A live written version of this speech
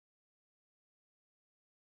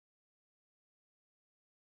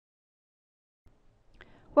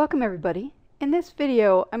Welcome everybody. In this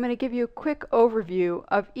video I'm going to give you a quick overview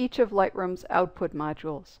of each of Lightroom's output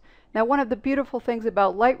modules. Now, one of the beautiful things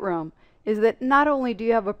about Lightroom is that not only do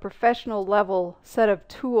you have a professional level set of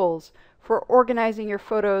tools for organizing your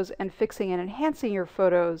photos and fixing and enhancing your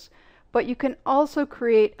photos, but you can also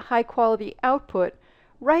create high quality output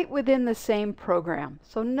right within the same program.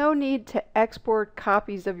 So no need to export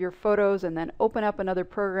copies of your photos and then open up another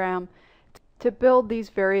program to build these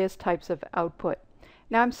various types of output.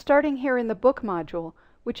 Now I'm starting here in the book module,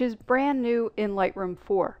 which is brand new in Lightroom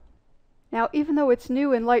 4. Now, even though it's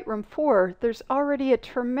new in Lightroom 4, there's already a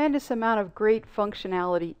tremendous amount of great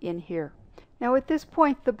functionality in here. Now at this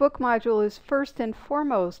point, the book module is first and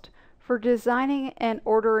foremost for designing and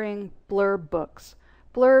ordering Blurb books.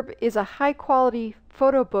 Blurb is a high quality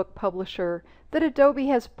photo book publisher that Adobe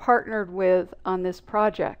has partnered with on this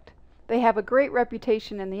project. They have a great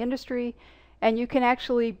reputation in the industry, and you can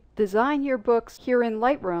actually design your books here in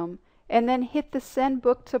Lightroom and then hit the Send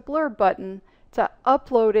Book to Blurb button to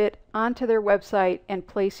upload it onto their website and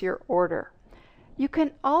place your order. You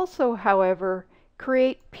can also, however,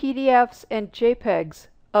 create PDFs and JPEGs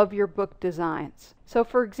of your book designs. So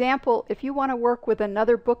for example, if you want to work with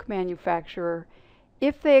another book manufacturer,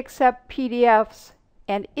 if they accept PDFs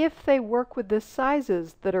and if they work with the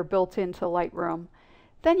sizes that are built into Lightroom,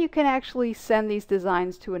 then you can actually send these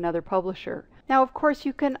designs to another publisher. Now, of course,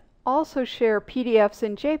 you can also share PDFs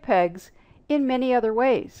and JPEGs in many other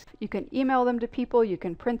ways. You can email them to people, you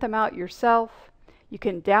can print them out yourself, you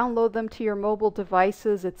can download them to your mobile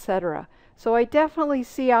devices, etc. So I definitely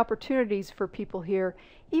see opportunities for people here,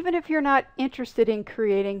 even if you're not interested in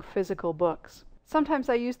creating physical books. Sometimes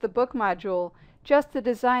I use the book module just to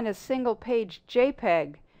design a single page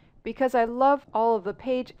JPEG because I love all of the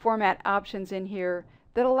page format options in here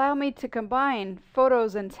that allow me to combine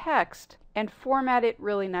photos and text and format it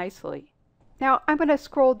really nicely. Now I'm going to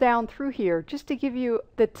scroll down through here just to give you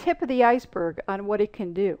the tip of the iceberg on what it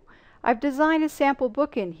can do. I've designed a sample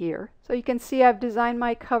book in here, so you can see I've designed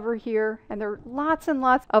my cover here, and there are lots and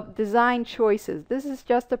lots of design choices. This is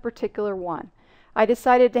just a particular one. I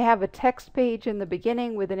decided to have a text page in the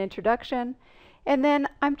beginning with an introduction, and then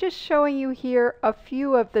I'm just showing you here a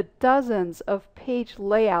few of the dozens of page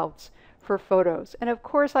layouts for photos. And of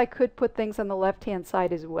course I could put things on the left hand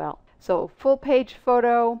side as well. So full page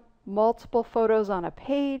photo, multiple photos on a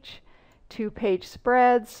page, 2-page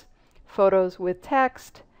spreads, photos with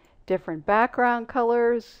text, different background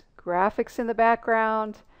colors, graphics in the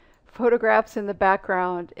background, photographs in the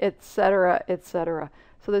background, etc., etc.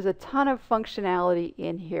 So there's a ton of functionality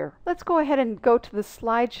in here. Let's go ahead and go to the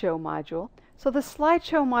Slideshow module. So the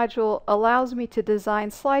Slideshow module allows me to design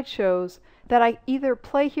slideshows that I either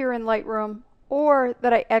play here in Lightroom or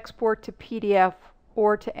that I export to PDF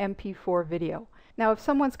or to MP4 video. Now if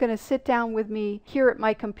someone's going to sit down with me here at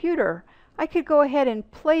my computer, I could go ahead and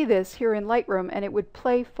play this here in Lightroom and it would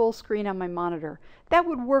play full screen on my monitor. That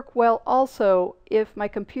would work well also if my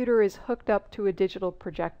computer is hooked up to a digital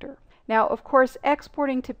projector. Now of course,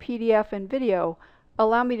 exporting to PDF and video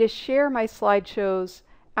allow me to share my slideshows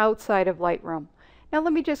outside of Lightroom. Now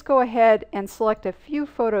let me just go ahead and select a few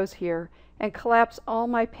photos here and collapse all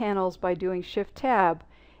my panels by doing Shift Tab,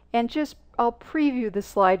 and I'll preview the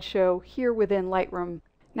slideshow here within Lightroom.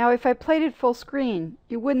 Now if I played it full screen,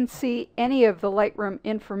 you wouldn't see any of the Lightroom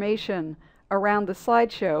information around the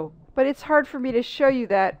slideshow, but it's hard for me to show you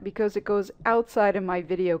that because it goes outside of my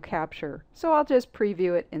video capture. So I'll just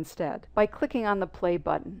preview it instead by clicking on the play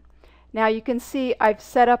button. Now you can see I've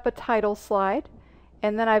set up a title slide,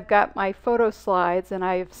 and then I've got my photo slides, and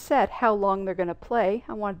I've set how long they're going to play.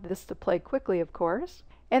 I wanted this to play quickly, of course.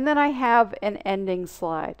 And then I have an ending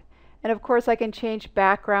slide. And of course I can change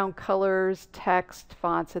background colors, text,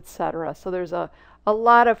 fonts, etc. So there's a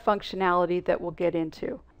lot of functionality that we'll get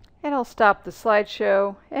into. And I'll stop the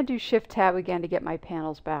slideshow and do Shift Tab again to get my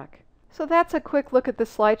panels back. So that's a quick look at the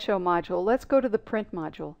Slideshow module. Let's go to the Print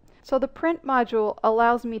module. So the Print module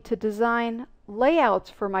allows me to design layouts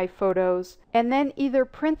for my photos and then either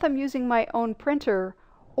print them using my own printer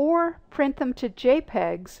or print them to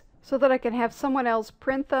JPEGs so that I can have someone else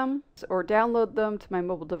print them or download them to my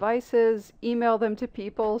mobile devices, email them to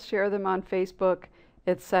people, share them on Facebook,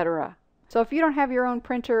 etc. So if you don't have your own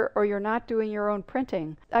printer or you're not doing your own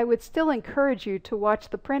printing, I would still encourage you to watch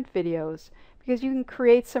the print videos because you can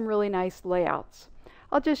create some really nice layouts.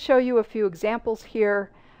 I'll just show you a few examples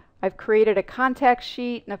here. I've created a contact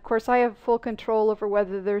sheet, and of course I have full control over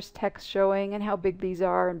whether there's text showing and how big these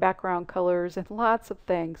are and background colors and lots of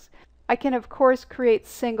things. I can of course create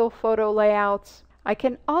single photo layouts. I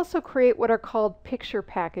can also create what are called picture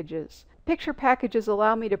packages. Picture packages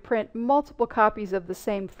allow me to print multiple copies of the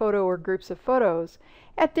same photo or groups of photos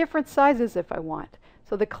at different sizes if I want.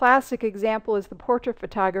 So the classic example is the portrait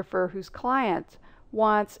photographer whose client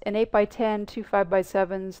wants an 8x10, 2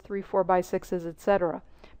 5x7s, 3 4x6s, etc.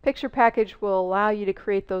 Picture package will allow you to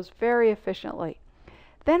create those very efficiently.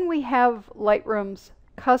 Then we have Lightroom's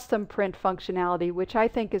custom print functionality, which I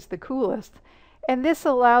think is the coolest, and this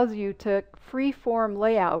allows you to free-form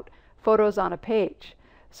layout photos on a page.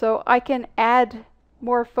 So I can add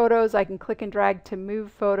more photos, I can click and drag to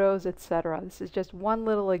move photos, etc. This is just one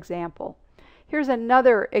little example. Here's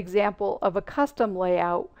another example of a custom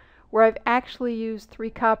layout where I've actually used 3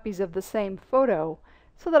 copies of the same photo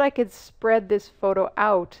so that I could spread this photo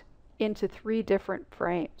out into 3 different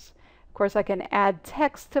frames. Of course, I can add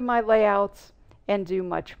text to my layouts and do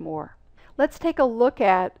much more. Let's take a look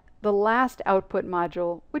at the last output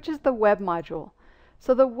module, which is the web module.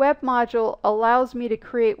 So the web module allows me to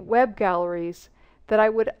create web galleries that I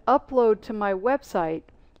would upload to my website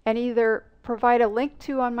and either provide a link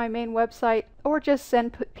to on my main website or just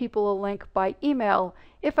send people a link by email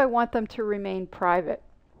if I want them to remain private.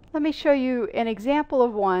 Let me show you an example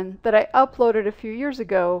of one that I uploaded a few years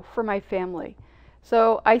ago for my family.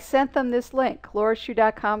 So I sent them this link,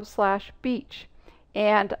 laurashoe.com/beach,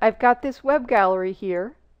 and I've got this web gallery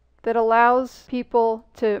here that allows people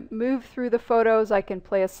to move through the photos. I can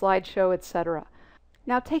play a slideshow, etc.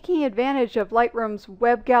 Now, taking advantage of Lightroom's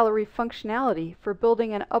web gallery functionality for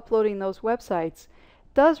building and uploading those websites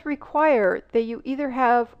does require that you either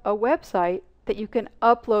have a website that you can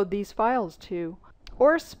upload these files to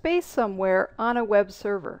or space somewhere on a web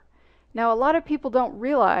server. Now, a lot of people don't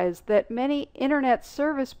realize that many internet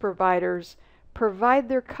service providers provide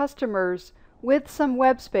their customers with some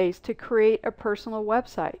web space to create a personal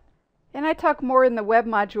website. And I talk more in the web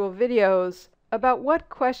module videos about what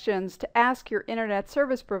questions to ask your internet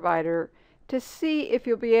service provider to see if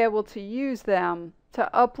you'll be able to use them to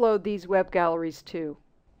upload these web galleries to.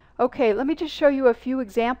 Okay, let me just show you a few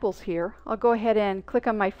examples here. I'll go ahead and click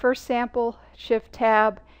on my first sample, Shift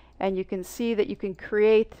Tab, and you can see that you can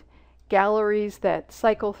create galleries that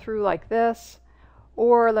cycle through like this.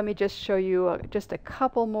 Or let me just show you just a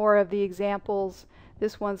couple more of the examples.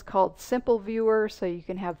 This one's called Simple Viewer, so you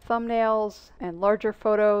can have thumbnails and larger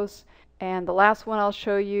photos. And the last one I'll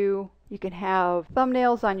show you, you can have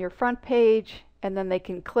thumbnails on your front page, and then they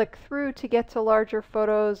can click through to get to larger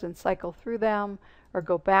photos and cycle through them, or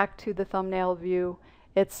go back to the thumbnail view,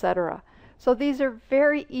 etc. So these are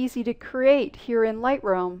very easy to create here in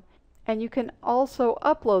Lightroom, and you can also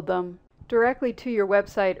upload them directly to your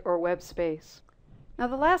website or web space. Now,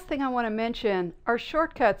 the last thing I want to mention are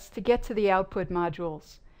shortcuts to get to the output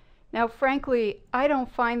modules. Now, frankly, I don't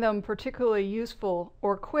find them particularly useful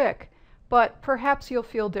or quick, but perhaps you'll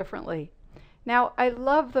feel differently. Now, I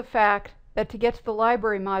love the fact that to get to the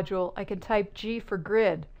library module, I can type G for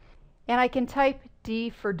grid, and I can type D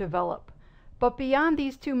for develop. But beyond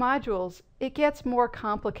these 2 modules, it gets more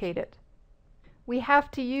complicated. We have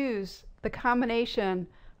to use the combination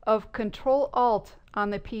of Control-Alt on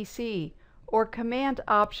the PC or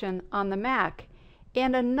Command-Option on the Mac,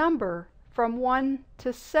 and a number from 1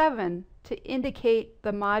 to 7 to indicate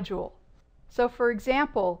the module. So for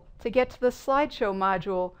example, to get to the Slideshow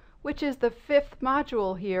module, which is the 5th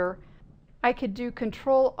module here, I could do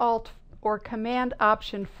Control-Alt or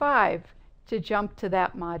Command-Option 5 to jump to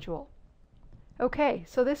that module. Okay,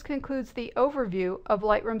 so this concludes the overview of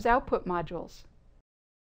Lightroom's output modules.